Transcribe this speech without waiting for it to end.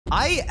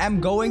I am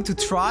going to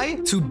try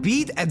to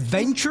beat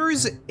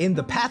adventures in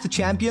the Path to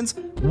Champions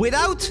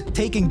without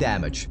taking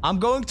damage. I'm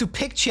going to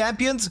pick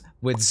champions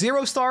with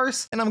 0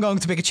 stars, and I'm going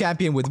to pick a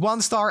champion with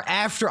 1 star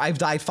after I've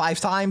died 5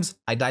 times.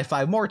 I die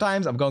 5 more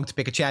times. I'm going to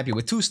pick a champion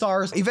with 2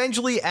 stars.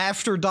 Eventually,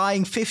 after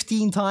dying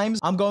 15 times,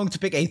 I'm going to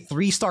pick a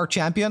 3-star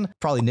champion,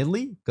 probably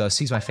Nidalee, because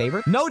he's my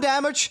favorite. No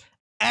damage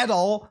at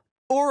all,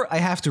 or I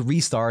have to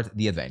restart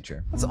the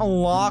adventure. Let's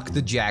unlock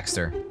the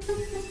Jackster.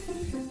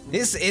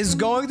 This is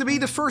going to be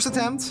the first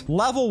attempt.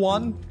 Level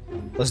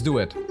 1. Let's do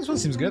it. This one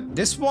seems good.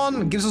 This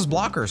one gives us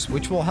blockers,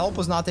 which will help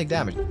us not take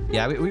damage.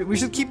 Yeah, we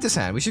should keep this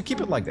hand. We should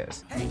keep it like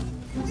this. Hey,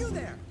 you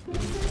there.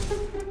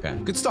 Okay,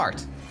 good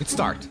start. Good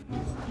start.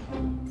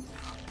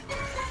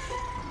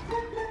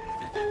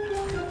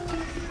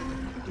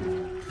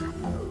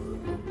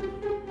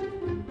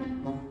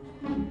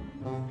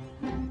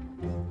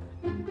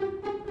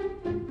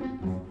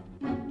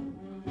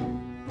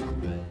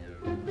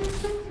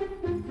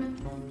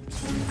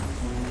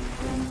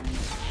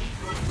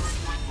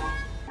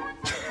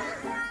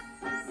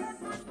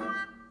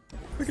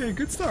 Okay,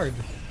 good start.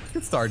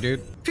 Good start, dude.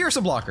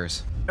 Fearsome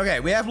blockers. Okay,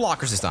 we have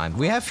blockers this time.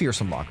 We have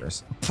fearsome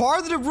blockers.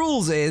 Part of the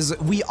rules is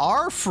we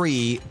are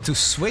free to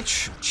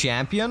switch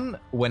champion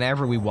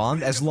whenever we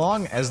want, as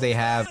long as they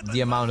have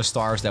the amount of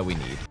stars that we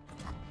need.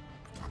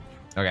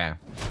 Okay.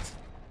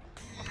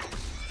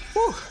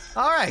 Whew.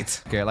 All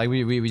right. Okay, like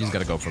we just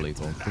gotta go for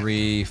lethal.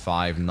 3,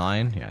 5,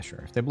 9. Yeah,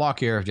 sure. If they block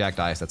here, if Jack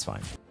dies, that's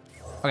fine.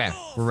 Okay,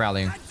 we're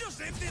rallying.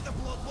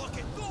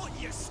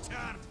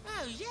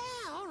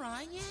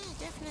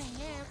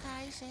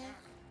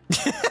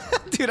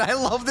 Dude, I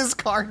love this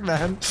card,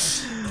 man.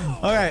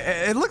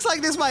 Okay, it looks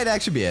like this might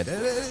actually be it.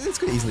 This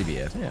could easily be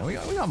it. Yeah, we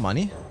got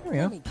money.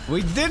 There we go.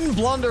 We didn't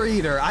blunder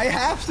either. I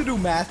have to do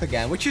math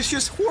again, which is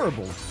just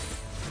horrible.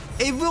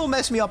 It will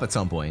mess me up at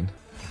some point.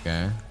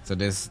 Okay, so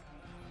this...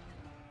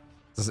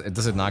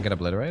 Does it not get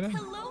obliterated?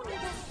 Hello, new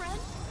best friend.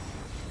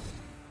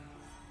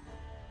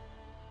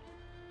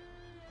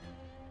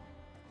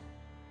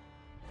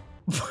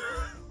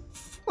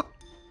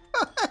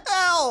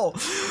 Hell?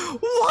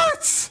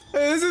 What?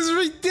 This is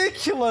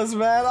ridiculous,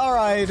 man. All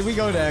right, we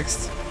go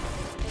next.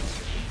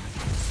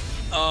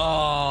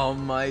 Oh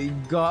my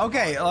god.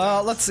 Okay,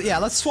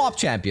 let's swap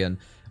champion.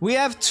 We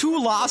have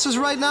 2 losses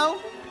right now.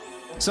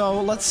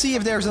 So let's see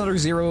if there's another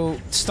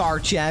 0-star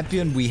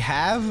champion we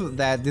have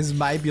that this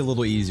might be a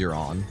little easier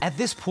on. At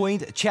this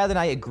point, Chad and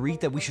I agreed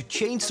that we should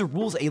change the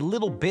rules a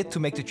little bit to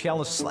make the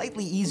challenge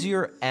slightly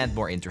easier and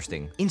more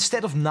interesting.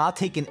 Instead of not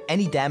taking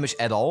any damage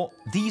at all,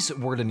 these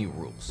were the new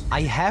rules.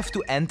 I have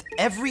to end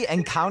every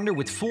encounter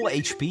with full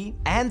HP,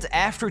 and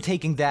after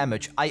taking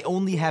damage, I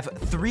only have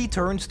 3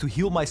 turns to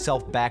heal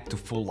myself back to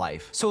full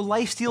life. So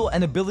lifesteal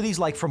and abilities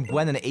like from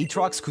Gwen and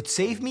Aatrox could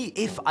save me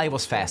if I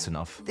was fast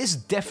enough. This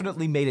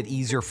definitely made it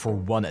easier for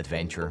one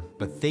adventure,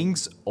 but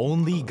things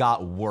only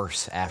got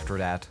worse after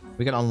that.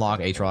 We can unlock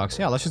Aatrox.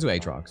 Yeah, let's just do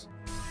Aatrox.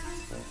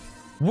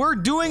 We're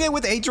doing it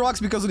with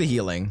Aatrox because of the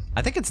healing.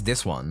 I think it's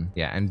this one.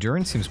 Yeah,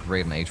 Endurance seems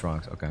great on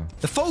Aatrox. Okay.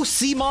 The foe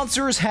sea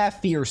monsters have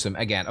fearsome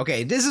again.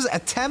 Okay, this is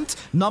attempt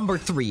number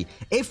 3.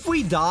 If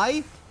we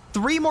die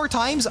 3 more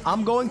times,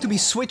 I'm going to be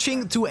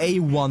switching to a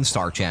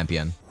 1-star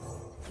champion.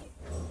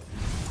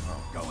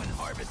 Going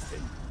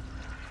harvesting.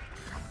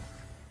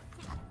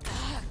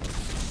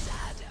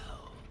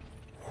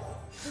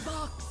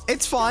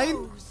 It's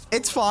fine.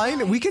 It's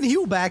fine. We can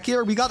heal back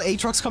here. We got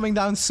Aatrox coming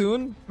down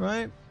soon,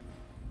 right?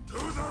 To the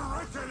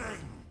reckoning.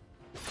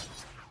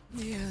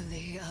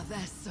 Merely a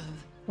vessel.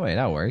 Wait,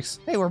 that works.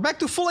 Hey, we're back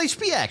to full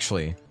HP,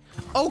 actually.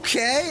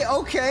 Okay,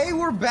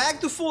 we're back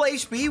to full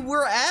HP.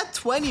 We're at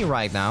 20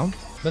 right now.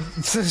 But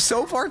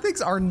so far, things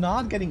are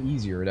not getting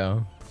easier,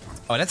 though.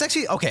 Oh, that's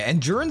actually... Okay,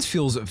 Endurance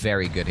feels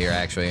very good here,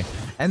 actually.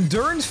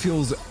 Endurance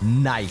feels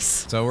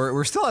nice. So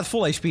we're still at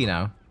full HP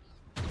now.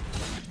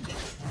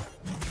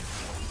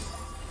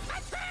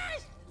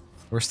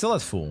 We're still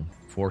at full.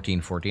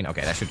 14.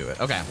 Okay, that should do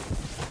it. Okay.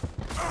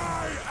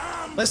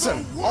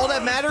 Listen, all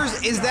that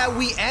matters is that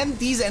we end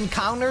these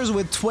encounters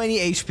with 20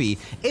 HP.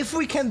 If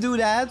we can do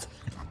that,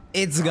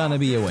 it's gonna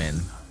be a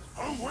win.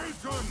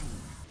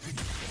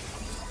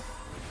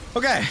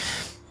 Okay.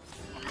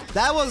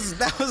 That was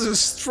a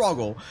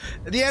struggle.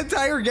 The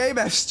entire game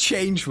has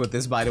changed with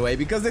this, by the way,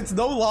 because it's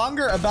no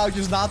longer about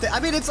just not... I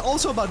mean, it's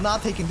also about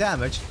not taking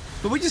damage,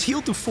 but we just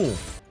healed to full.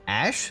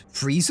 Ash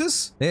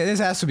freezes? This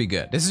has to be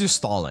good. This is just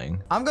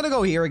stalling. I'm gonna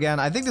go here again.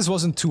 I think this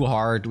wasn't too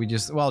hard. We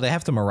just... Well, they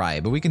have the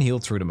Mirai, but we can heal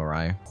through the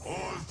Mirai.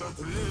 All that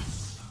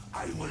lives,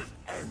 I will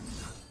end.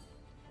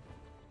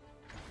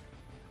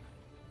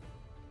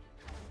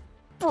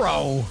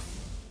 Bro.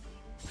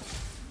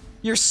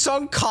 You're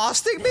sunk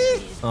costing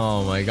me?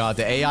 Oh my god,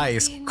 the AI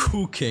is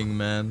cooking,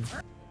 man.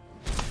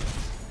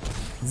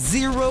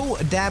 0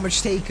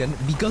 damage taken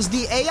because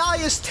the AI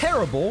is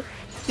terrible.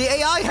 The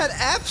AI had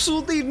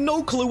absolutely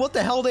no clue what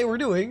the hell they were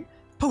doing,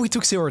 but we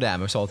took 0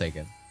 damage, so I'll take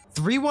it.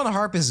 3-1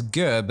 Harp is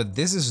good, but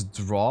this is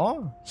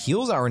draw,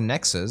 heals our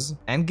Nexus,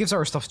 and gives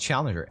our stuff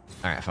Challenger.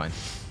 Alright, fine.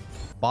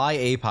 Buy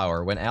A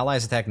power when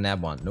allies attack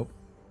Nab 1. Nope.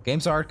 Game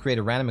start, create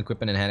a random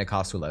equipment and hand it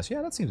costs 2 less.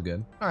 Yeah, that seems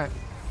good. All right.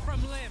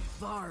 From limb,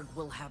 Varg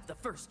will have the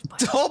first bite.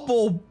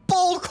 Double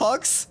bulk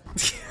hooks.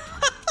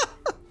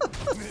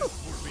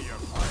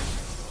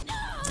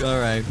 All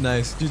right,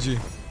 nice. GG.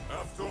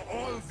 After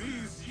all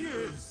these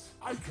years,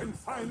 I can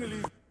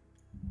finally...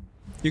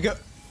 You go.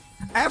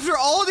 After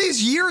all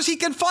these years, he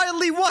can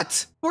finally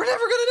what? We're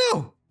never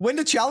gonna know. Win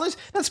the challenge?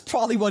 That's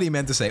probably what he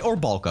meant to say. Or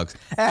bulk hooks.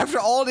 After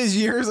all these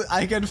years,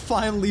 I can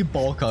finally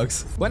bulk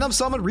hooks. When I'm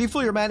summoned,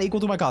 refill your mana equal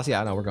to my cost.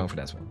 Yeah, no, we're going for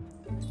this one.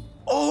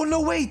 Oh, no,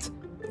 wait.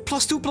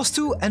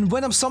 +2/+2. And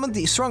when I'm summoned,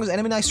 the strongest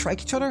enemy and I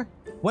strike each other?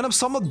 When I'm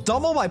summoned,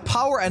 double my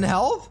power and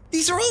health?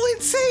 These are all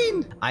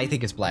insane. I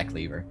think it's Black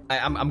Cleaver.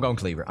 I'm going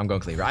Cleaver. I'm going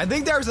Cleaver. I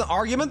think there's an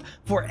argument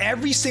for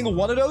every single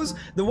one of those.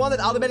 The one that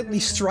automatically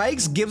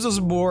strikes gives us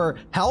more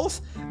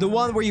health. The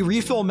one where you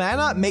refill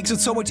mana makes it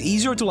so much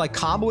easier to like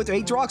combo with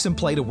Aatrox and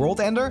play the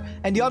World Ender.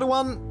 And the other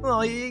one,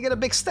 well, you get a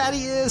big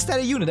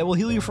statty unit that will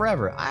heal you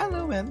forever. I don't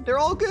know, man. They're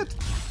all good.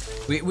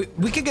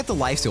 We can get the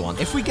lifesteal one.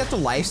 If we get the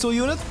lifesteal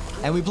unit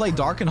and we play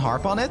Dark and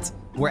Harp on it,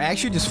 we're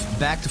actually just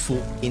back to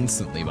full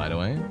instantly, by the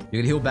way. You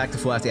can heal back to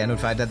full at the end of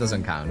the fight. That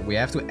doesn't count. We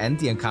have to end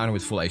the encounter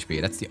with full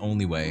HP. That's the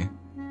only way.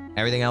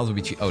 Everything else would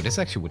be cheat. Oh, this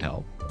actually would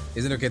help.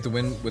 Isn't it okay to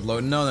win with low?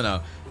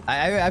 No.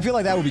 I feel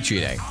like that would be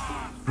cheating.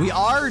 We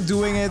are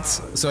doing it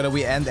so that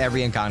we end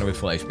every encounter with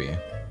full HP.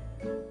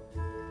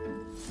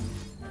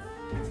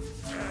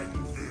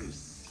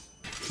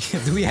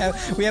 We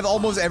have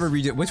almost every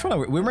region. Which one are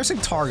we? We're missing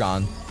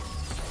Targon.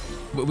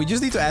 We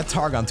just need to add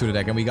Targon to the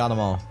deck and we got them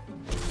all.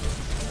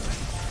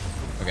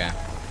 Okay.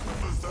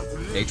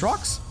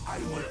 Aatrox?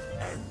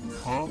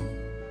 Huh?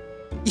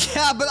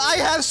 Yeah, but I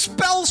have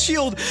Spell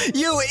Shield,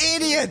 you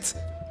idiot!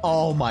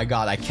 Oh my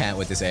god, I can't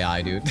with this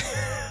AI, dude.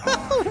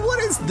 What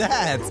is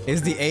that?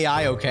 Is the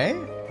AI okay?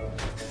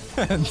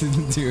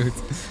 Dude.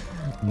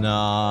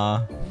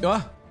 Nah.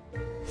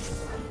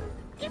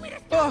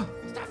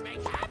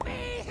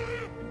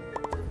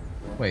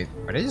 Wait,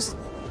 are they just...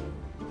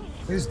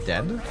 They're just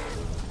dead?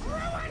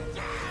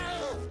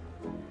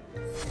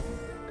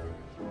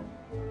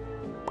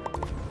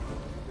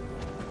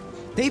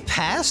 They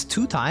passed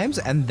 2 times,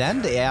 and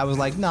then the AI was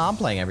like, nah, I'm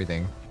playing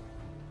everything.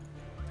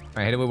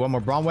 Alright, hit it with one more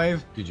Brawn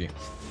Wave. GG.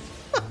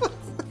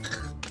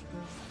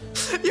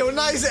 Yo,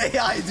 nice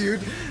AI,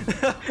 dude.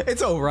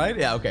 It's over, right?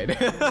 Yeah, okay.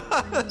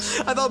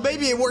 I thought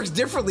maybe it works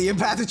differently in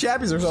Path to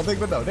Champions or something,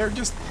 but no, they're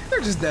just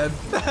dead.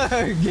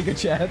 Giga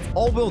chat.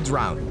 All will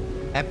drown.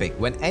 Epic.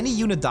 When any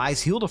unit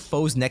dies, heal the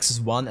foe's Nexus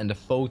 1 and the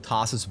foe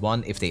tosses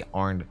 1 if they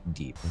aren't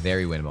deep.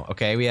 Very winnable.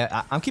 Okay,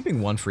 I'm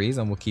keeping 1 freeze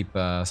and we'll keep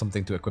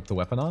something to equip the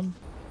weapon on.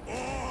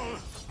 All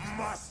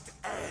must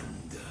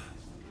end.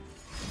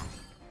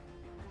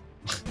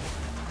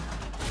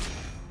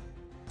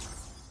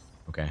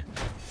 Okay.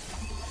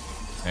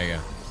 There you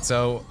go.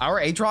 So our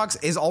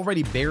Aatrox is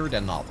already bigger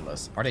than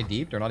Nautilus. Are they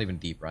deep? They're not even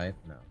deep, right?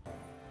 No.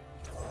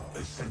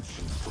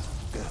 Ascension took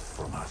death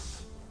from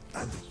us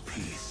and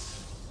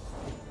peace.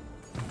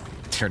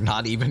 They're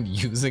not even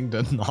using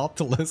the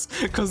Nautilus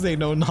because they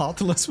know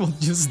Nautilus will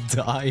just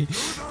die.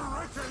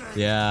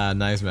 Yeah,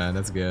 nice, man.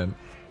 That's good.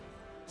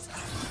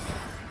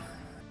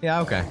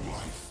 Yeah, okay.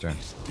 Sure.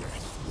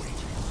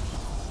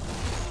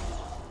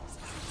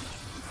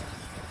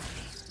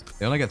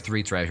 They only get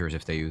 3 treasures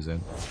if they use it.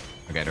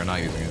 Okay, they're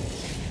not using it.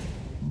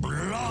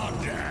 Blood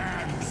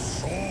and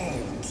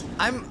salt.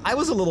 I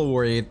was a little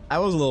worried. I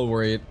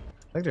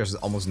think there's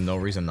almost no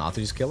reason not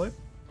to just kill it.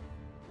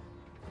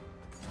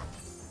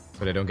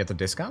 So they don't get the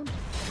discount?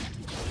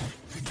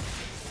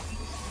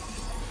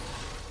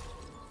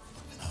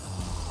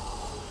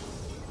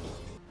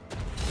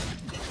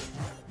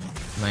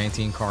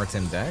 $19 cards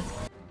in deck.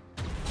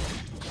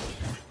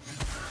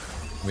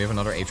 We have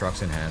another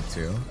Aatrox in hand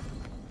too.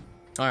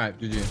 Alright,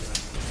 GG.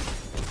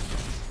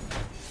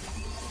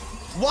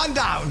 1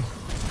 down!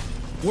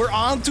 We're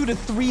on to the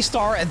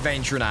 3-star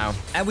adventure now.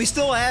 And we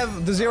still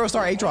have the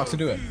 0-star Aatrox to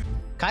do it.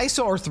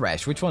 Kai'Sa or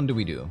Thresh? Which one do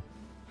we do?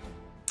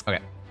 Okay,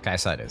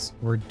 Kai'Sa it is.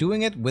 We're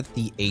doing it with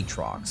the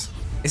Aatrox.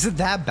 Is it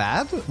that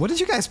bad? What did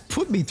you guys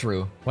put me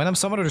through? When I'm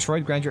summoned or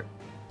destroyed, grant your...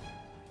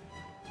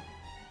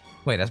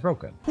 Wait, that's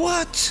broken.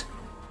 What?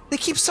 They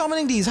keep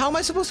summoning these. How am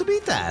I supposed to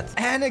beat that?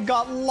 And it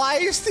got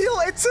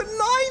lifesteal. It's a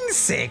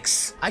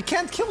 9/6. I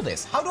can't kill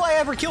this. How do I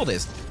ever kill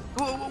this?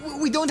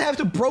 We don't have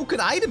the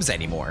broken items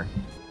anymore.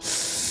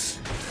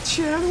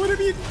 Chad, what have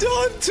you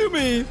done to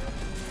me?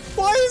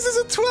 Why is this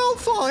a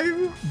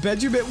 12/5?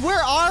 Benjamin,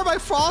 where are my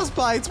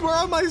frostbites? Where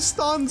are my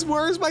stuns?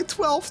 Where is my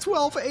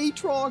 12/12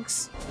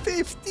 Aatrox?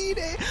 15.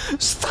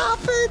 Stop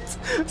it!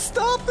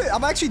 Stop it!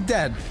 I'm actually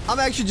dead. I'm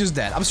actually just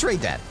dead. I'm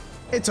straight dead.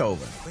 It's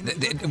over.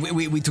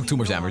 We took too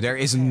much damage. There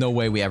is no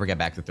way we ever get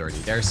back to 30.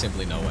 There's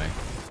simply no way.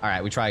 All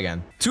right, we try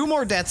again. 2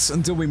 more deaths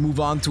until we move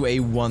on to a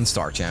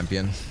 1-star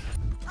champion.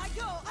 I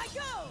go!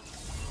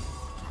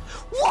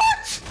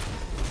 What?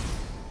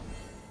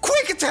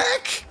 Quick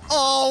attack!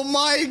 Oh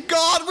my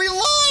god, we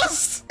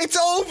lost! It's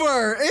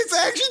over! It's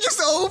actually just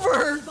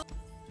over!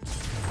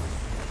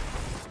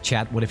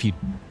 Chat, what have you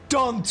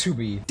done to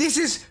me? This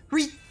is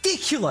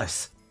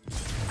ridiculous!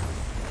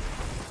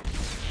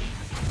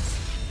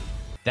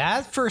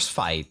 That first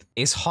fight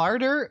is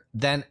harder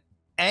than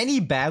any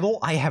battle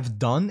I have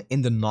done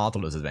in the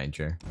Nautilus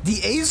adventure.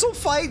 The Azel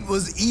fight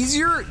was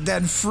easier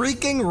than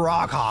freaking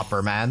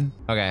Rockhopper, man.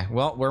 Okay,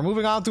 well, we're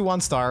moving on to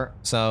 1 star,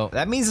 so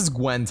that means it's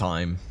Gwen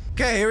time.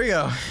 Okay, here we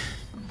go.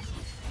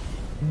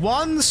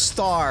 1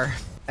 star.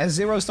 A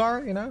 0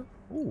 star, you know?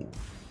 Ooh.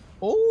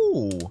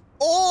 Oh.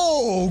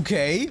 Oh,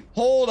 okay.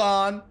 Hold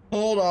on.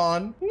 Hold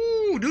on.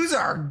 Ooh, these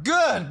are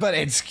good, but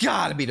it's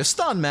gotta be the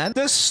stun, man.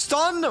 The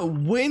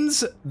stun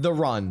wins the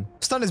run.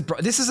 Stun is...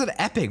 This is an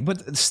epic,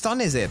 but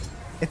stun is it.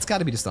 It's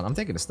gotta be the stun. I'm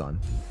taking the stun.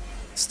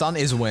 Stun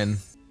is win.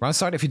 Run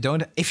start if you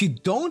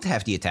don't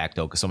have the attack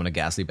token, summon a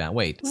ghastly band.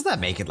 Wait, does that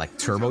make it like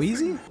turbo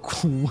easy?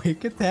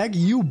 Quick attack?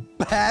 You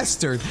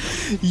bastard.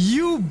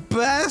 You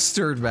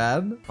bastard,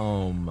 man.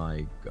 Oh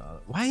my god.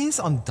 Why is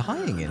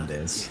Undying in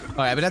this?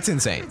 Alright, but that's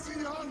insane.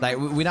 Like,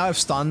 we now have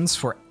stuns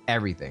for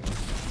everything.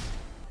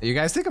 You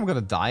guys think I'm gonna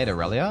die at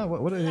Irelia?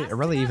 What did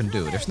Irelia even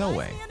do? There's no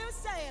way.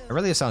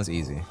 Irelia sounds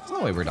easy. There's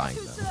no way we're dying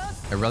to them.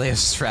 Irelia is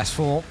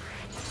stressful.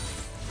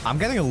 I'm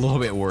getting a little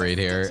bit worried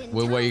here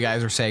with what you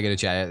guys are saying in the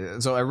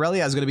chat. So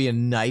Irelia is gonna be a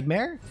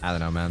nightmare? I don't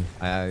know, man.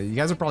 You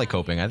guys are probably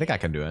coping. I think I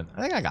can do it.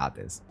 I think I got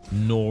this.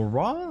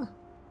 Nora?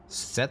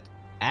 Set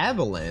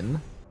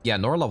Evelyn? Yeah,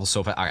 Nora level's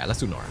so fast. Alright, let's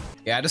do Nora.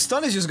 Yeah, the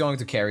stun is just going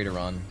to carry the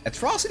run.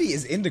 Atrocity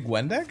is in the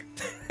Gwen deck?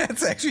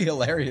 That's actually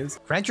hilarious.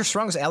 Grant your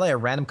strongest ally a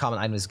random common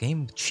item in this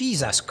game.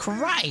 Jesus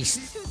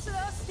Christ!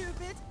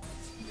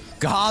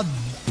 God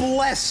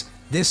bless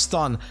this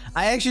stun.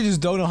 I actually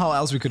just don't know how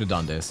else we could have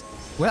done this.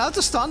 Without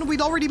the stun, we'd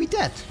already be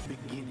dead.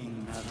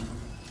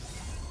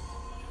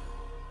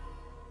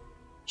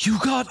 You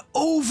got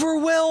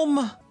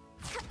Overwhelm!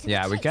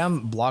 Yeah, we can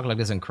block like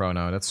this in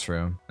Chrono. That's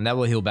true. And that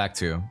will heal back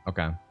too.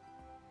 Okay.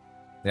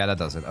 Yeah, that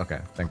does it. Okay,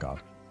 thank God.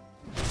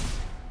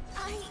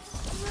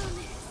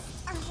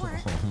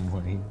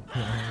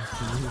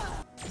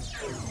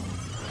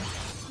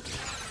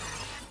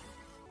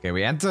 Okay,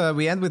 we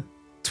end with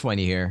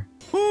 20 here.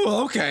 Ooh,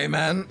 okay,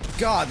 man.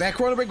 God, that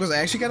Chrono break was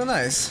actually kind of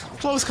nice.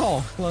 Close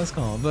call, close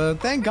call. But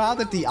thank God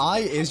that the eye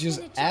is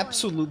just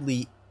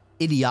absolutely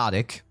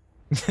idiotic.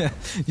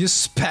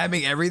 Just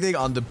spamming everything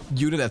on the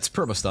unit that's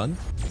perma stun.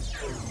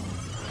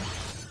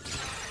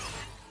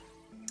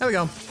 There we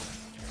go.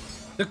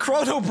 The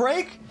Chrono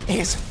break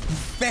is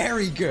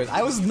very good.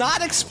 I was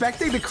not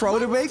expecting the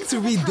Chrono break to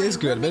be this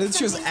good, but it's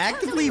just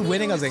actively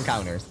winning us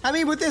encounters. I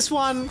mean, with this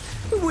one,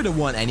 we would have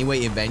won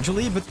anyway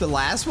eventually, but the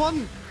last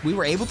one, we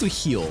were able to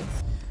heal.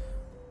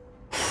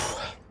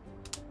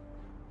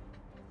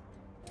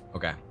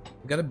 Okay,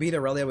 we gotta beat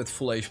Irelia with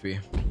full HP.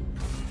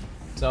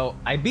 So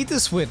I beat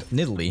this with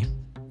Nidalee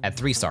at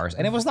 3 stars,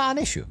 and it was not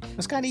an issue. It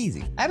was kind of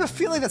easy. I have a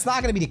feeling that's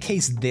not going to be the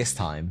case this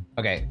time.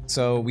 Okay,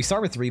 so we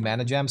start with 3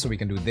 mana gems, so we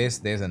can do this,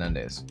 this, and then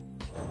this.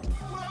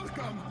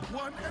 Welcome,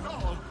 one and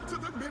all, to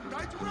the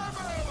Midnight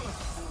Revel!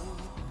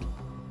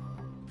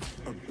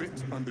 A bit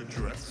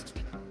underdressed.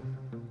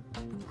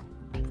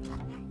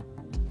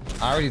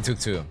 I already took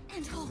 2.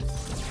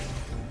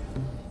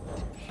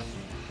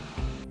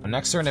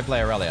 Next turn they play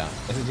Irelia.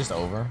 Is it just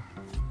over?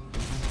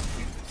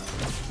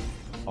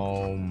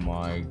 Oh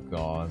my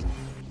god.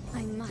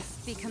 I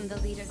must become the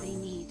leader they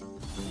need.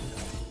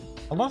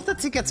 I love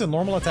that he gets a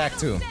normal attack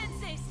too.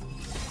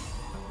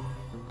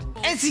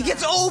 And he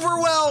gets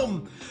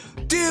Overwhelm!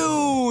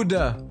 Dude!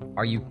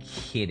 Are you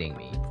kidding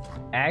me?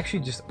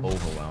 Actually just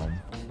Overwhelm.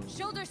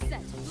 Shoulder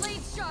set,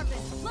 blade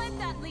sharpened, plant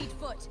that lead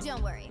foot.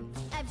 Don't worry,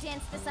 I've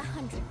danced this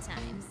 100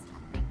 times.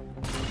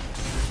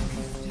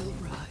 Still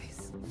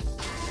rise.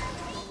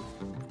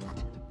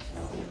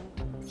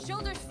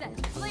 Shoulder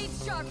set, blade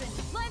sharpened,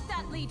 plant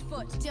that lead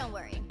foot. Don't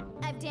worry,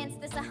 I've danced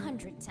this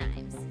 100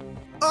 times.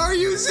 Are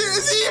you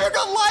serious? He even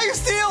got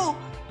lifesteal!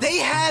 They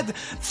had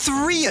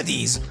 3 of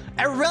these.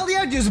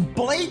 Irelia just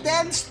blade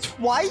danced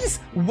twice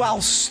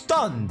while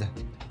stunned.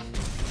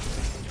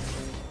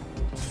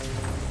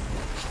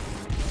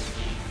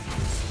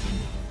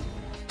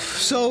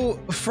 So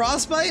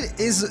Frostbite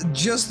is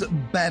just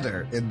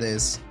better in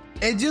this.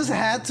 It just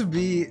had to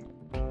be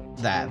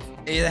that.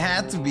 It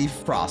had to be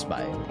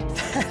Frostbite.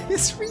 That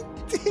is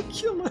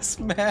ridiculous,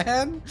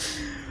 man.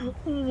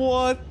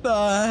 What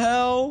the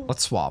hell?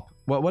 Let's swap.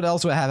 What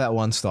else do I have at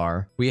 1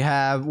 star? We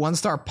have 1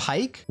 star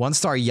Pike, 1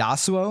 star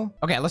Yasuo.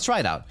 Okay, let's try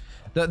it out.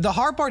 The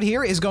hard part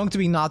here is going to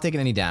be not taking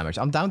any damage.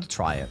 I'm down to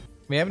try it.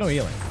 We have no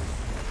healing.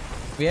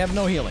 We have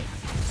no healing.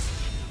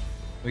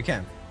 We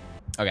can't.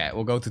 Okay,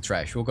 we'll go to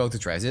trash. We'll go to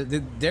trash.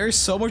 There's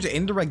so much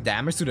indirect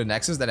damage to the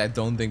Nexus that I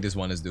don't think this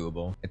one is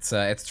doable. It's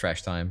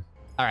trash time.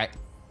 All right.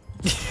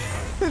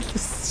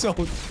 It's so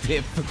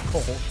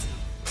difficult.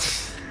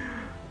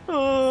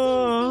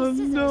 Oh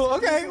no.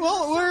 Okay,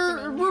 well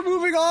we're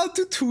moving on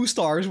to 2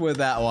 stars with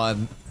that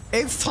one.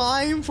 It's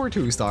time for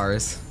 2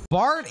 stars.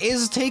 Bart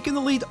is taking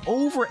the lead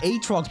over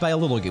Aatrox by a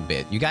little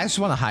bit. You guys just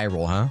want a high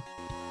roll, huh?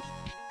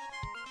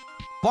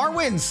 Bart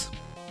wins.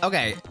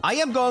 Okay, I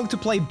am going to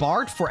play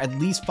Bart for at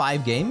least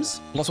 5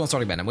 games. +1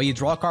 starting mana. When you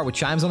draw a card with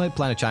chimes on it,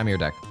 plant a chime in your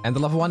deck. And the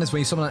level 1 is when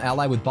you summon an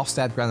ally with buff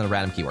stat granted a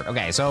random keyword.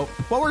 Okay, so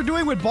what we're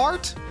doing with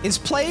Bart is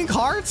playing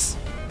cards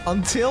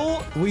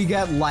until we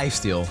get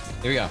lifesteal.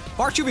 Here we go.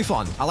 Bart should be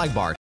fun. I like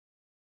Bart.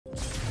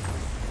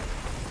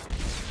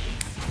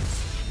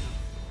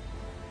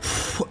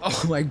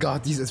 Oh my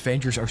god, these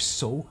adventures are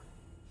so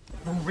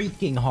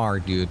freaking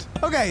hard, dude.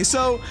 Okay,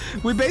 so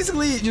we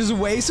basically just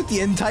wasted the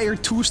entire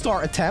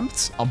 2-star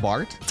attempt on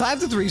Bart. Time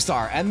to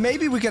 3-star, and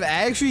maybe we can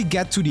actually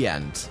get to the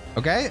end.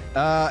 Okay,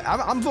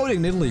 I'm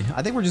voting Nidalee.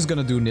 I think we're just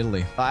gonna do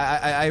Nidalee.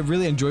 I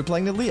really enjoy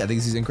playing Nidalee. I think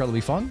this is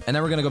incredibly fun. And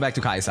then we're gonna go back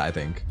to Kaisa, I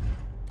think.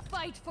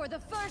 Fight for the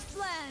first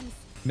lands.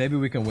 Maybe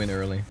we can win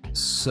early.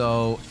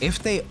 So if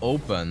they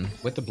open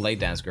with the Blade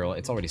Dance Girl,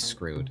 it's already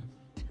screwed.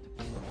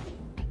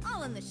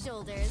 All in the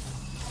shoulders.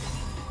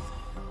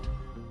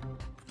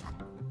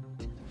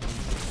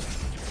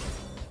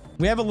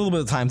 We have a little bit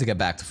of time to get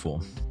back to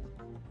full.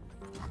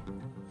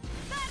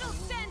 Battle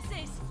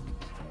stances.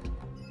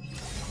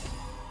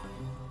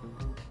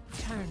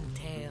 Turn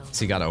tail.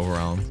 So you got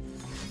overwhelmed.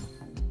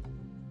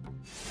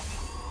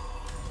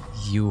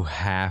 You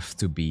have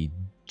to be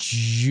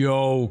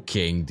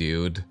joking,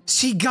 dude.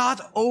 She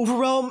got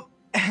overwhelmed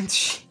and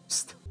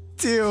she's...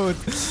 Dude,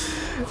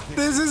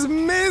 this is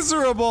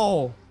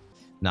miserable.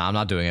 No, I'm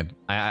not doing it.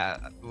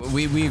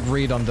 We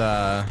agreed on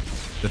the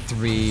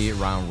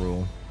 3-round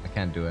rule. I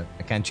can't do it.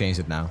 I can't change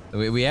it now.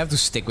 We have to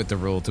stick with the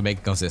rule to make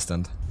it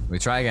consistent. We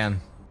try again.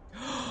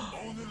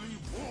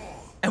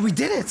 And we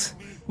did it!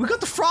 We got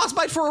the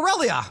frostbite for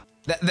Irelia!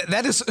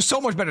 That is so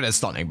much better than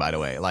stunning, by the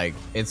way. Like,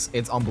 it's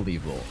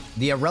unbelievable.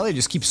 The Irelia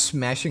just keeps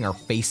smashing our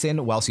face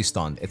in while she's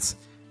stunned. It's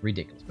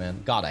ridiculous,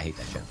 man. God, I hate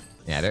that shit.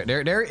 Yeah,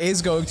 there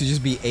is going to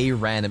just be a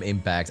random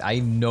impact. I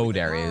know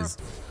there is.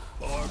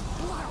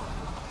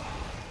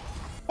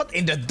 What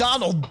in the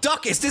Donald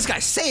Duck is this guy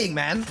saying,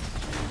 man?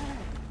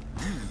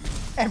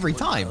 Every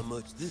time.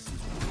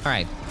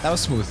 Alright, that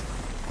was smooth.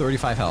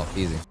 35 health,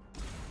 easy.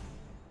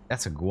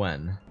 That's a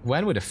Gwen.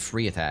 Gwen with a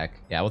free attack.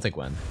 Yeah, we'll take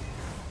Gwen.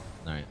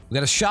 Alright. We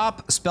got a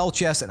shop, spell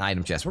chest, and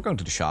item chest. We're going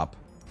to the shop.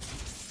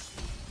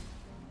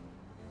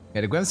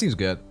 Yeah, the Gwen seems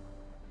good.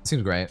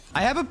 Seems great.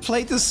 I haven't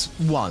played this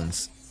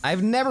once.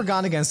 I've never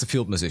gone against the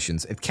field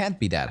musicians. It can't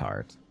be that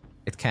hard.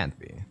 It can't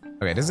be.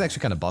 Okay, this is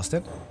actually kind of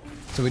busted.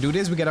 So we do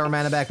this, we get our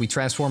mana back, we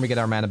transform, we get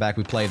our mana back,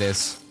 we play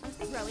this.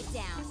 Throw it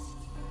down.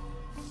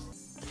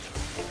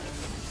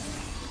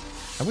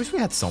 I wish we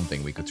had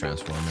something we could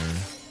transform in.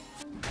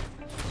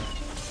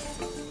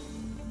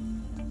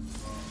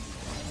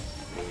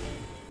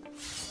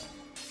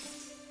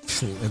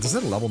 Does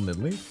it level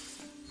Nidalee?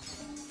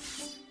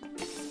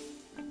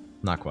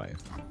 Not quite.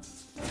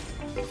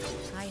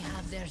 I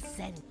have their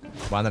scent.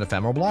 Why not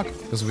ephemeral block?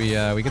 Because we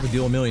get to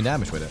deal 1 million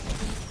damage with it.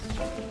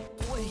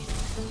 Wait,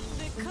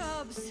 the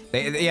cubs.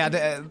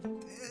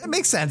 It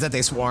makes sense that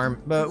they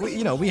swarm, but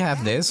we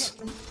have this.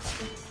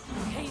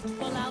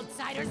 Hateful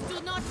outsiders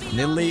do not belong.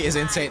 Nidalee is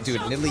insane,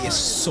 dude. Nidalee is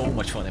so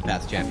much fun in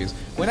Path to Champions.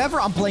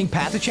 Whenever I'm playing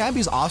Path to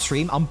Champions off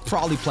stream, I'm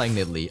probably playing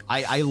Nidalee.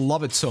 I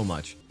love it so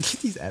much.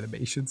 These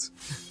animations.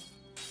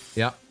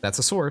 Yeah, that's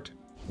a sword.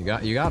 You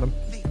got him.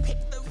 They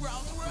picked the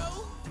wrong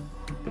row.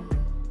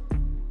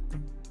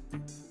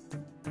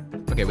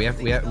 Okay, we have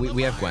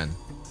Gwen.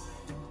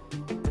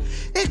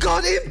 It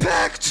got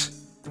impact.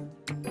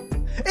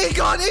 It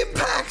got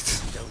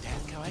impact. Don't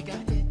ask how I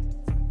got it.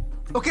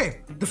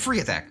 Okay, the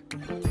free attack.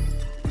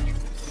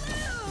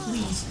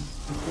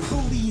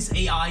 Please,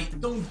 AI,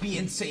 don't be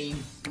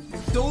insane.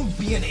 Don't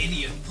be an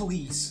idiot,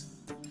 please.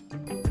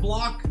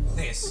 Block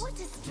this. What a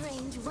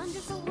strange,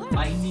 wonderful world.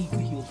 I need to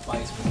heal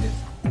twice for this.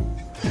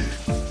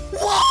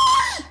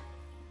 Why?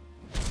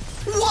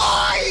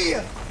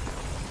 Why?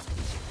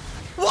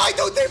 Why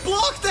don't they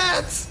block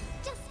that?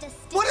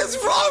 What is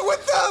wrong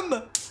with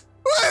them?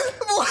 What?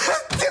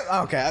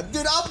 Okay,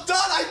 dude, I'm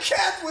done. I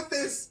can't with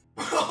this.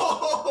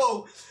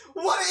 Bro,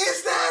 what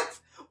is that?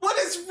 What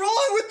is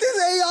wrong with this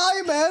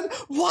AI, man?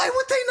 Why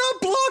would they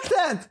not block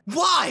that?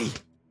 Why?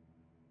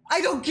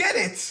 I don't get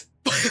it.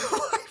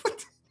 Why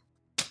would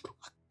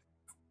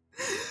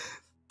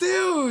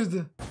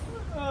dude.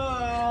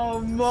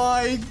 Oh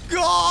my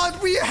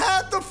god, we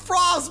had the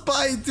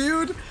frostbite,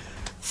 dude.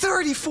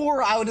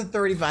 34 out of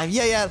 35.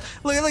 Yeah.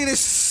 Look at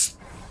this.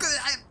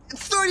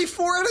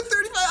 34 out of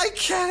 35.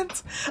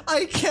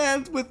 I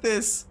can't with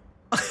this.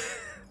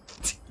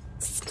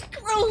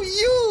 Screw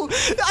you.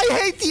 I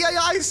hate the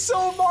AI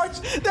so much.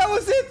 That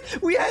was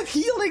it. We had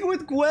healing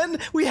with Gwen.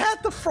 We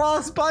had the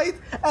frostbite.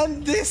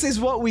 And this is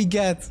what we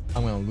get.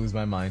 I'm gonna lose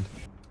my mind.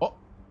 Oh.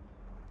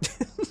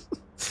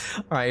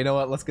 Alright, you know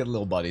what? Let's get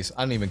little buddies.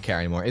 I don't even care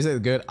anymore. Is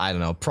it good? I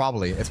don't know.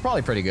 Probably. It's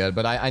probably pretty good,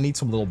 but I need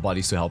some little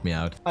buddies to help me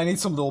out. I need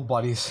some little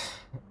buddies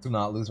to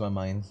not lose my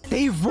mind.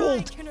 They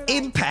rolled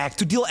impact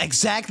to deal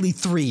exactly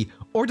 3.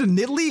 Or the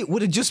Nidalee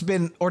would have just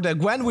been... Or the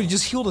Gwen would have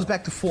just healed us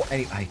back to 4.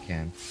 I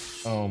can't.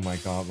 Oh my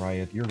god,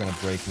 Riot. You're gonna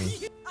break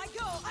me. I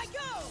go.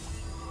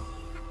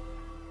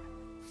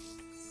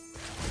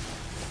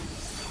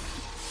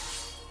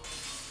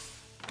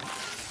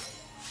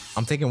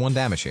 I'm taking 1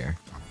 damage here.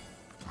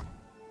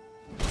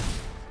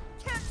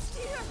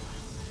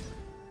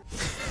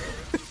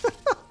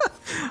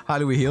 How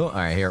do we heal?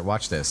 Alright, here,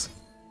 watch this.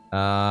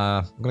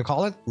 I'm gonna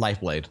call it Life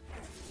Blade.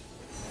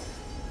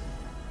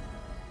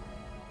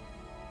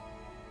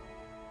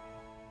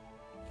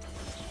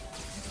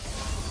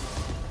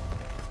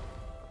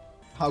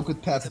 How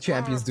could Path of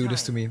Champions do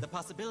this to me?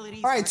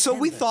 Alright, so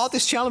we thought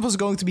this challenge was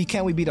going to be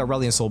can we beat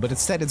Irelia and Soul, but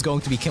instead it's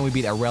going to be can we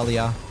beat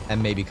Irelia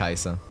and maybe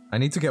Kai'Sa. I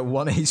need to get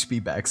 1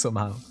 HP back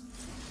somehow.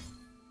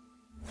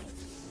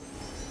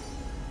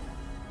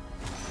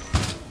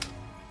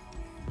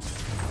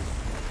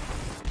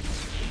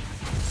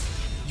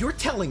 You're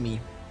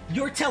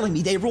telling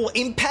me they roll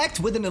impact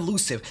with an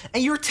elusive,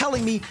 and you're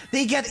telling me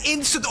they get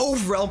instant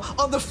overwhelm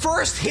on the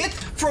first hit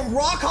from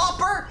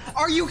Rockhopper?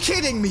 Are you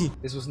kidding me?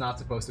 This was not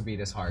supposed to be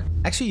this hard.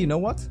 Actually, you know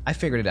what? I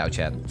figured it out,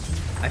 chat.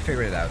 I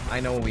figured it out.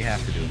 I know what we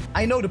have to do.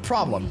 I know the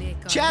problem.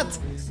 Chat,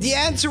 the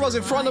answer was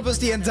in front of us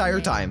the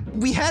entire time.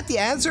 We had the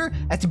answer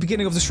at the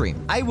beginning of the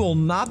stream. I will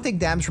not take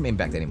damage from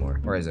impact anymore.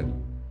 Where is it?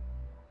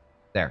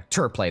 There,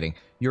 turret plating.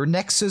 Your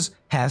Nexus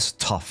has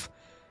tough.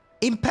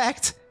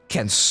 Impact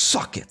can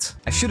suck it.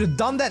 I should have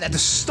done that at the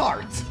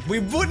start. We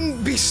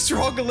wouldn't be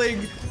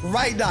struggling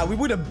right now. We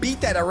would have beat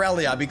that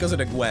Irelia because of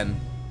the Gwen.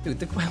 Dude,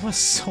 the Gwen was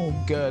so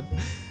good.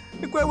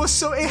 The Gwen was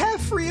so... It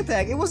had free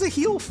attack. It was a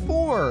heal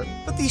 4.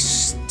 But these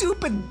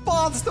stupid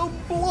bots don't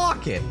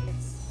block it.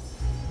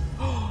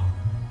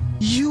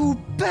 You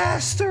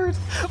bastard!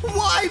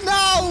 Why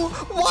now?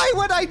 Why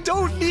when I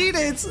don't need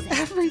it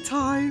every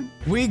time?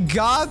 We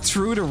got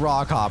through the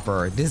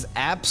Rockhopper. This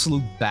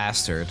absolute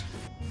bastard.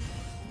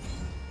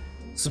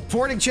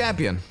 Supporting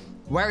champion.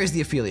 Where is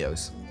the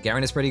Aphelios?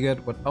 Garen is pretty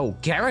good. What? Oh,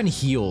 Garen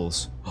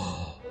heals.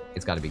 Oh,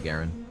 it's got to be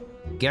Garen.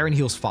 Garen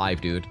heals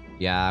 5, dude.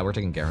 Yeah, we're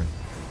taking Garen.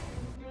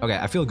 Okay,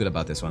 I feel good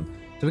about this one.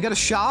 So we got a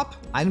shop.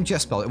 Item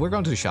chest spell. We're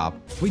going to the shop.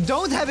 We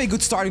don't have a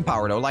good starting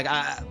power though. Like,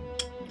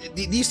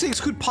 these things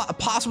could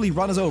possibly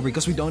run us over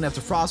because we don't have the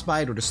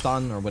frostbite or the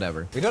stun or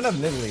whatever. We don't have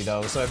Nidalee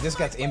though, so if this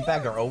gets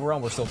impact or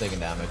overrun, we're still taking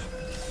damage.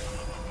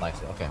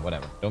 Okay,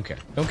 whatever. Don't care.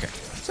 Don't care.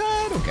 So,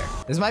 I don't care.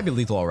 This might be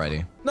lethal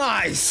already.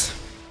 Nice!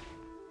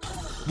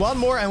 One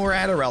more and we're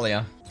at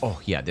Irelia. Oh,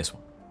 yeah, this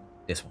one.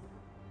 This one.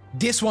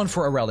 This one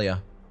for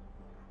Irelia.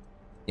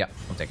 Yeah,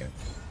 I'm taking it.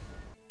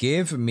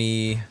 Give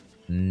me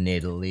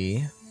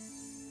Nidalee.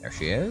 There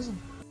she is.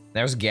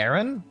 There's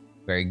Garen.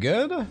 Very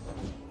good.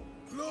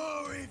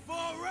 Glory for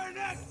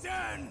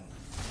Renekton!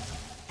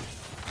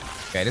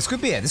 Okay, this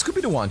could be it. This could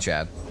be the one,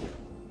 Chad.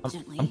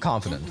 I'm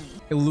confident.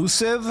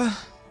 Elusive.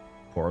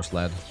 Forest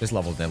led. This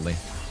level Nidalee.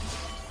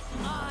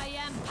 I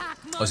am Pac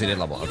Oh, she did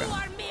level. You Okay.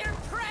 are mere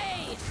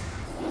prey.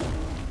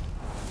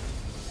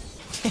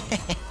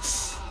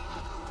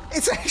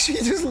 It's actually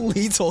just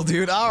lethal,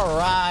 dude. All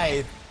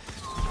right.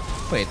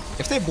 Wait,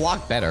 if they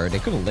block better, they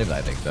could have lived,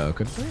 I think, though.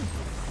 Couldn't they?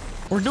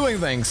 We're doing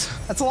things.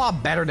 That's a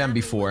lot better than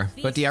before.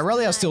 But the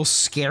Irelia still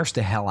scares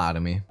the hell out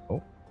of me.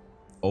 Oh.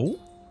 Oh?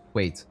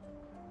 Wait.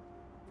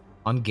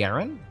 On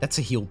Garen? That's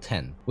a heal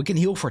 10. We can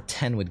heal for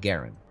 10 with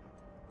Garen.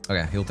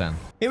 Okay, heal 10.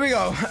 Here we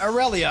go.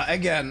 Irelia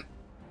again.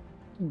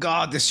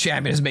 God, this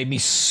champion has made me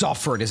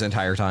suffer this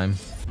entire time.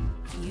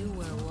 You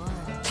were one.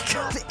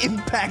 God,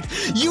 impact.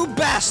 You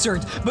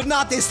bastard. But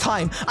not this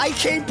time. I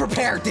came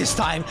prepared this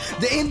time.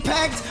 The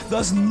impact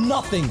does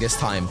nothing this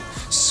time.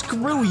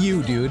 Screw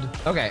you, dude.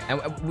 Okay,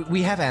 and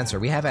we have answer.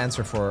 We have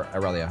answer for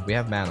Irelia. We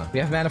have mana. We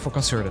have mana for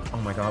Concerted. Oh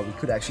my god, we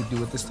could actually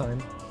do it this time.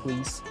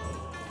 Please.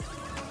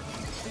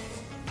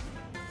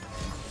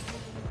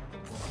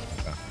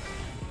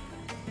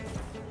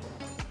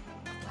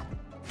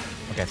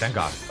 Okay, thank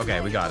god. Okay,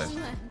 we got it.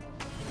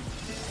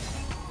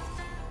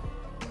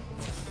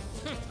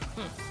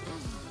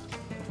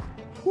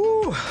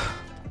 Woo.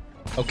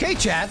 Okay,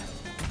 chat.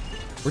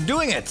 We're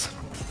doing it.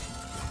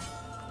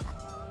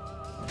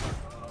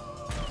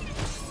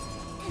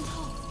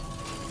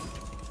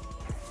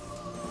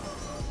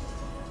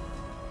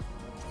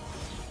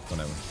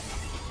 Whatever.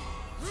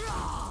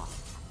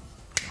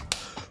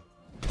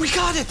 We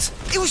got it!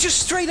 It was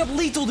just straight up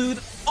lethal, dude.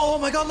 Oh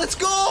my god, let's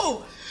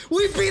go!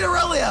 We beat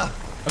Irelia!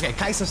 Okay,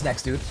 Kai'Sa's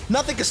next, dude.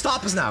 Nothing can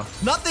stop us now.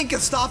 Nothing can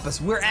stop us.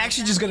 We're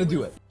actually just gonna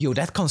do it. Yo,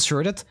 that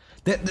Concerted,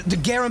 the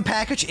Garen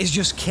package is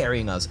just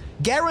carrying us.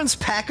 Garen's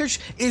package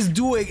is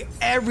doing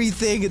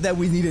everything that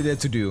we needed it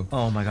to do.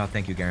 Oh my god,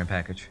 thank you, Garen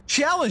package.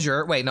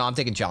 Challenger. Wait, no, I'm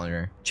taking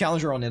Challenger.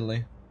 Challenger on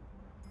Nidalee.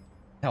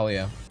 Hell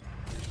yeah.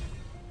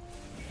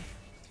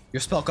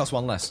 Your spell costs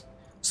 1 less.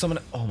 Summon.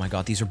 Oh my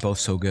god, these are both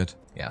so good.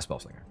 Yeah,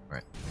 Spellslinger.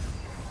 Right.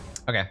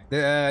 Okay,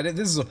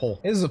 this is a poll.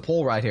 This is a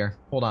poll right here.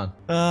 Hold on.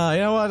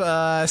 You know what?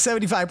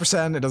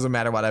 75%. It doesn't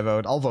matter what I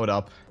vote. I'll vote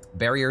up.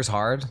 Barrier's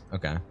hard.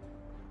 Okay.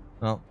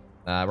 Well,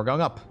 we're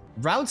going up.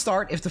 Round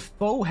start. If the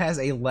foe has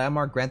a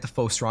landmark, grant the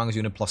foe strongest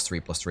unit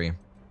 +3/+3.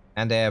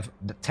 And they have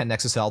 10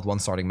 Nexus health, 1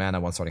 starting mana,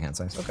 1 starting hand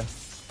size. Okay.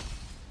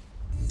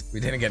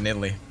 We didn't get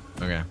Nidalee.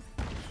 Okay.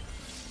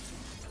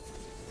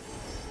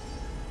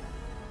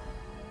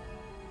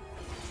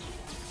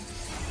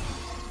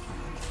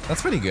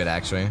 That's pretty good,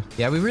 actually.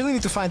 Yeah, we really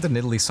need to find the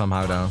Nidalee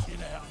somehow, though.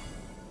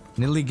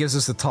 Nidalee gives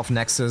us the tough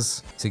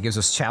Nexus, so he gives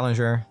us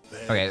Challenger.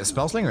 Okay, the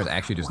Spellslinger is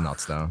actually just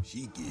nuts, though.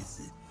 She gets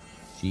it.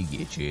 She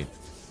gets it.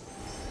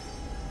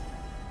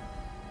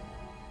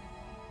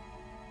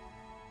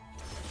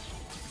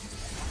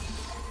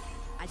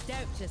 I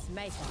don't just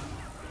make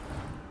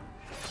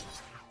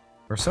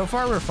them. So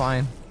far, we're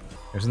fine.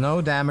 There's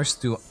no damage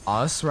to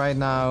us right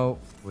now.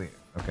 Wait,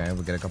 okay,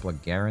 we get a couple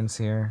of Garens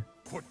here.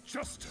 For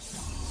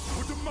justice,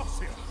 for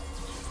Demacia.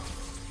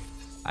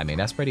 I mean,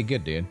 that's pretty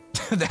good, dude.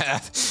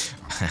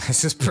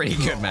 This is pretty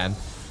good, man.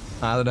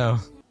 I don't know.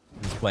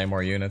 Just play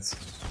more units.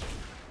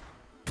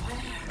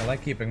 I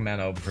like keeping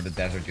mana open for the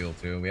desert duel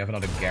too. We have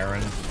another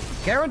Garen.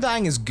 Garen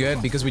dying is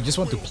good because we just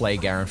want to play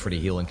Garen for the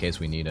heal in case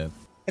we need it.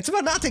 It's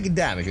about not taking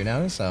damage, you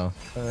know? So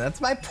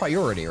that's my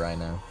priority right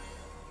now.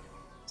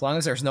 As long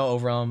as there's no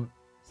overwhelm,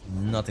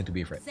 nothing to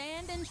be afraid.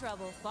 Sand and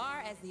trouble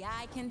far as the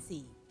eye can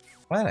see.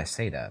 Why did I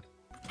say that?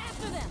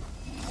 After them.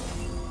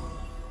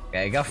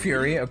 Okay, got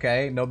Fury.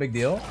 Okay, no big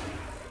deal.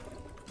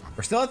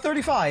 We're still at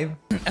 35.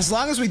 As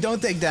long as we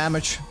don't take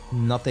damage,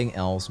 nothing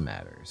else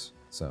matters.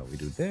 So we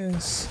do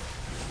this.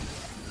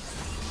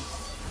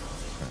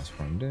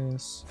 Transform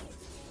this.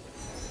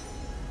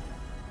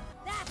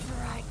 That's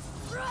right.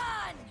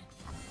 Run!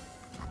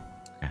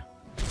 Yeah.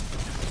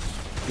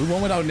 We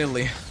won without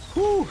Nidalee.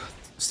 Whew.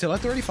 Still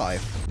at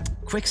 35.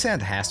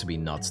 Quicksand has to be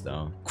nuts,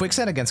 though.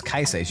 Quicksand against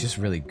Kaisa is just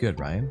really good,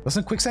 right?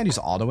 Doesn't Quicksand use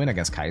auto-win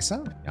against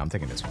Kaisa? Yeah, I'm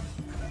taking this one.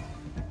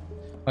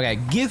 Okay,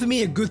 give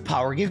me a good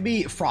power. Give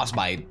me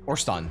Frostbite or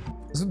Stun.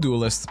 This is a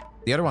duelist.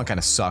 The other one kind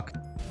of sucked.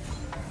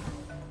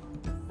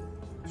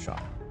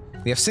 Shot.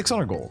 We have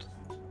 600 gold.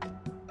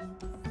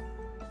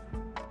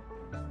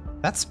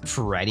 That's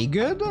pretty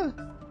good.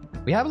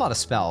 We have a lot of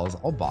spells.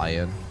 I'll buy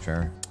it.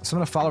 Sure. So I'm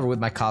gonna follow with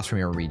my cost from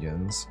your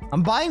regions.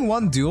 I'm buying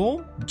one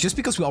duel just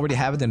because we already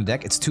have it in the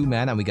deck. It's 2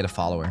 mana and we get a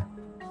follower.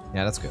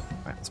 Yeah, that's good. All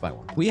right, let's buy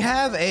one. We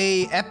have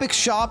a epic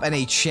shop and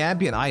a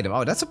champion item.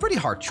 Oh, that's a pretty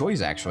hard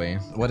choice, actually.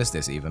 What is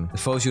this even? The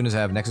foe's units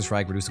have Nexus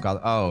Strike, reduce the cost.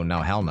 Oh,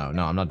 no, hell no.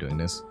 No, I'm not doing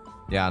this.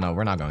 Yeah, no,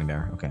 we're not going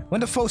there. Okay.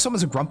 When the foe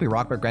summons a Grumpy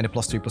Rockbear, granted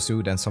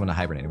 +3/+2, then summon a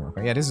Hibernating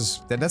Rockbear. Yeah,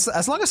 that's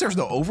as long as there's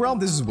no overwhelm,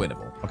 this is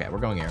winnable. Okay, we're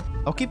going here.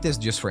 I'll keep this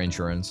just for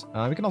insurance.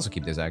 We can also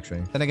keep this,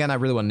 actually. Then again, I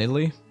really want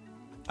Nidalee.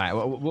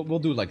 All right, we'll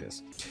do it like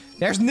this.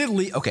 There's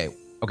Nidalee. Okay,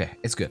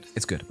 it's good.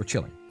 It's good. We're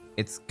chilling.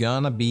 It's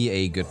gonna be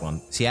a good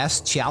one. She has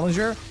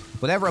Challenger.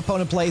 Whatever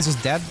opponent plays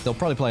is dead. They'll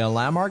probably play a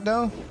Landmark,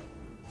 though.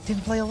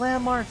 Didn't play a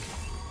Landmark.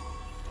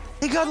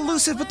 They got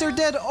elusive, but they're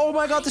dead. Oh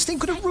my god, this thing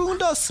could have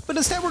ruined us. But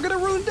instead, we're gonna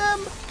ruin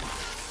them.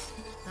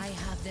 I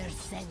have their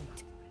scent.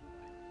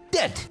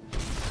 Dead.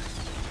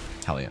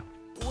 Hell yeah.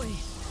 Wait,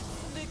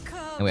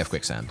 the And we have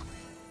Quicksand.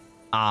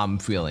 I'm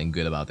feeling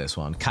good about this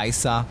one.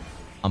 Kaisa,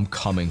 I'm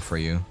coming for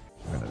you.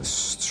 We're gonna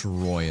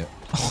destroy it.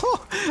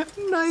 Oh,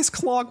 nice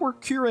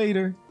Clockwork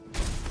Curator.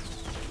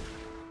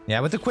 Yeah,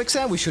 with the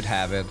Quicksand, we should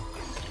have it.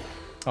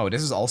 Oh,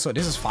 this is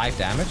 5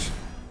 damage.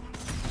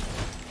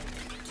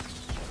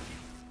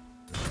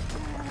 I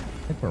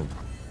think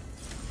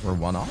we're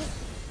 1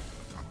 off.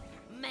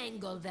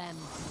 Mangle them.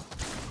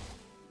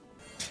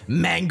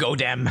 Mango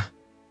them.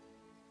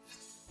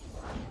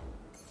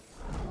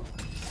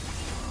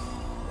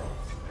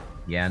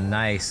 Yeah,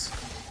 nice.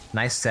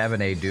 Nice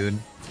 7-8, dude.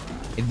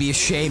 It'd be a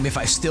shame if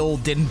I still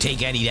didn't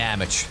take any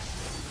damage.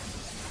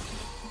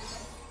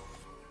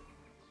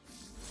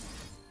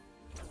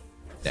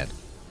 Dead.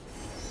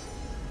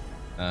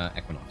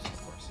 Equinox,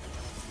 of course.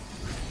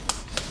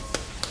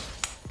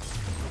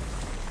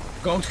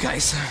 Go,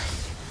 guys.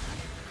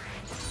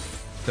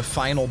 The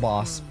final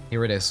boss.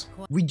 Here it is.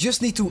 We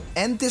just need to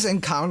end this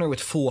encounter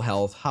with full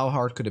health. How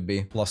hard could it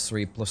be?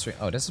 +3/+3.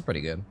 Oh, this is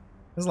pretty good.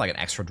 This is like an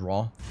extra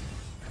draw.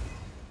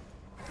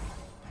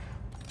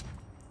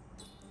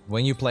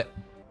 When you play...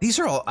 These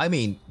are all... I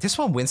mean, this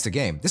one wins the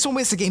game. This one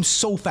wins the game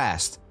so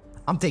fast.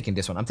 I'm taking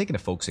this one. I'm taking the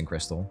Focusing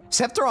Crystal.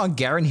 Scepter on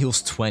Garen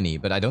heals 20,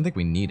 but I don't think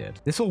we need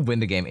it. This will win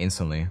the game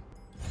instantly.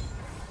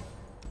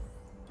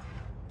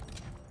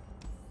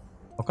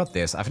 I'll cut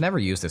this. I've never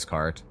used this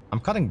card. I'm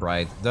cutting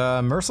Bright.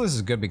 The Merciless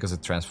is good because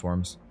it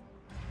transforms.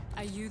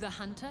 Are you the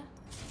hunter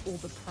or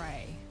the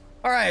prey?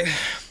 All right.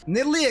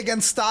 Nidalee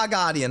against Star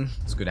Guardian.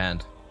 It's a good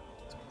hand.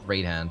 It's a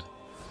great hand.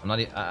 I'm not...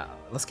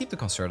 let's keep the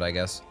Concert, I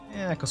guess.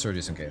 Yeah, Concert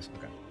just in case.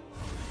 Okay.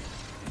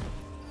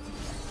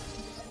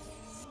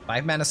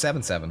 5 mana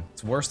 7/7.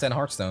 It's worse than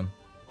Hearthstone.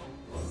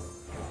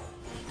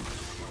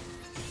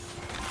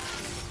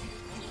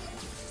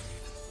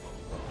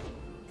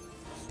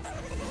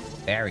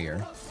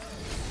 Barrier.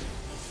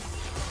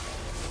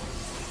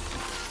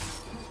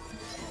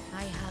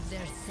 I have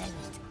their scent.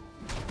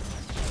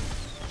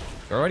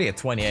 We're already at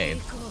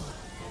 28.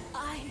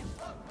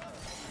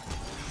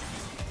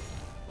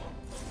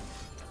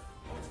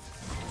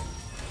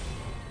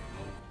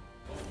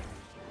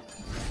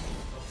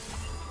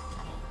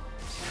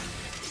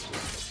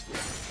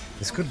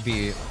 This could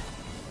be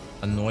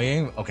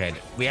annoying. Okay,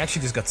 we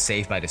actually just got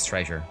saved by this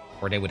treasure,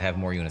 or they would have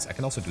more units. I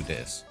can also do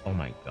this. Oh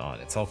my god,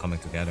 it's all coming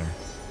together.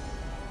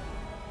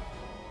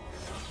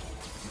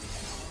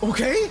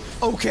 Okay,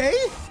 okay.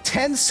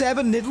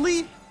 10-7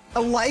 Nidalee, a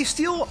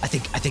lifesteal. I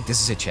think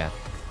this is it, chat.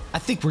 I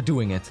think we're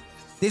doing it.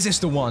 This is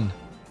the one.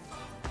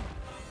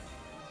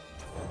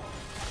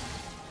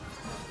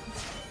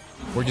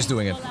 We're just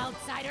doing it.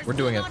 We're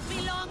doing it.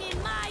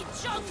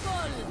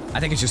 I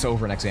think it's just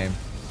over next game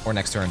or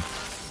next turn.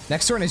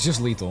 Next turn is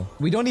just lethal.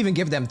 We don't even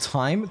give them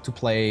time to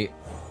play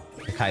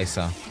the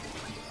Kaisa.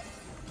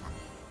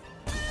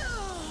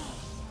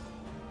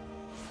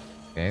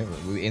 Okay,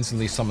 we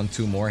instantly summon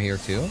 2 more here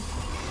too.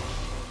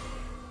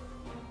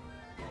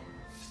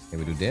 Okay,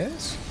 we do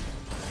this.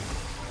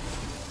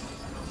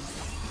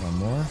 1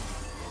 more.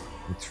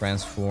 We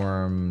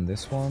transform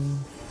this one.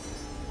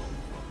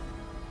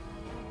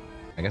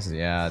 I guess,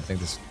 yeah, I think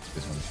this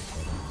one should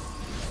kill them.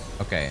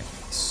 Okay,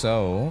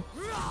 so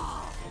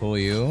pull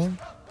you.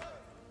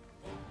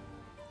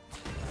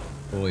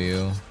 Pull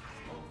you.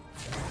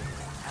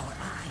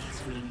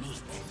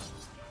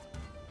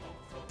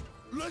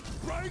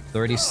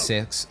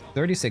 36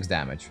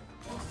 damage.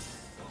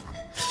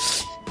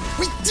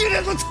 We did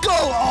it! Let's go!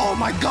 Oh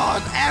my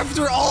god!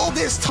 After all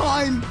this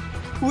time,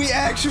 we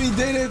actually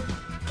did it!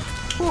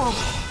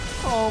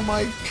 Oh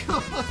my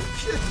god!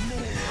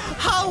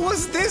 How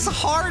was this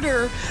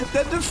harder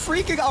than the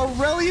freaking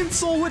Aurelian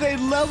Soul with a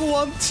level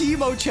 1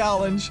 Teemo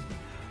challenge?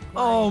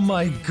 Oh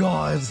my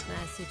god.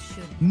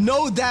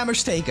 No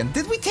damage taken.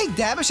 Did we take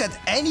damage at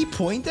any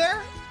point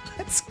there?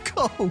 Let's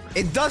go.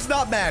 It does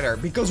not matter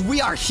because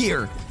we are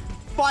here.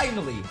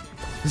 Finally.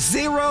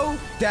 0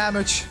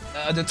 damage.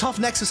 The Tough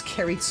Nexus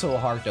carried so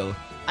hard though.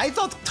 I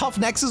thought Tough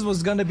Nexus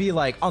was gonna be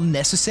like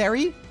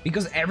unnecessary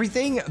because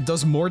everything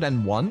does more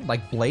than 1.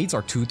 Like blades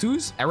are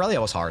 2/2s.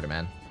 Irelia was harder,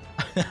 man.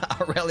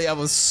 Irelia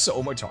was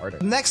so much harder.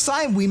 Next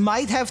time, we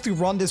might have to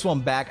run this one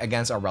back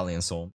against Aurelian Soul.